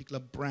 with a particular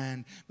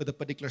brand, with a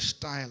particular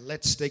style.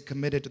 Let's stay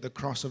committed to the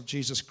cross of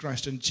Jesus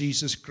Christ and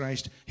Jesus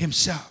Christ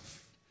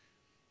Himself.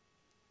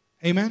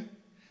 Amen?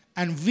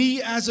 And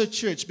we as a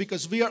church,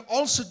 because we are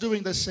also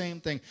doing the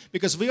same thing,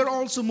 because we are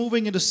also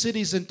moving into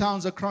cities and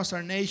towns across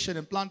our nation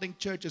and planting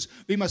churches,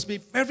 we must be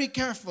very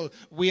careful.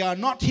 We are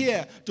not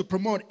here to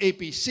promote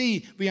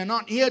APC. We are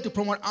not here to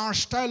promote our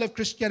style of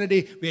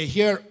Christianity. We are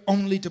here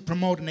only to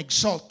promote and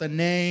exalt the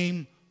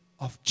name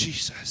of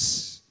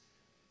Jesus.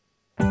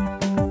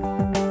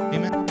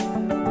 Amen.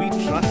 We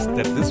trust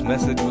that this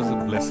message was a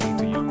blessing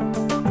to you.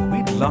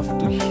 We'd love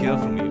to hear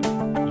from you.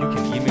 You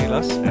can email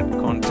us at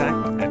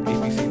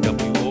contact@apcwo.org.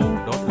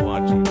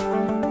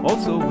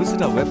 Also,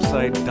 visit our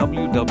website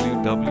www.apcwo.org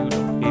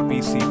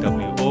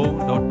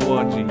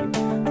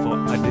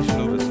for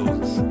additional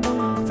resources.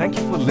 Thank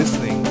you for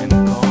listening and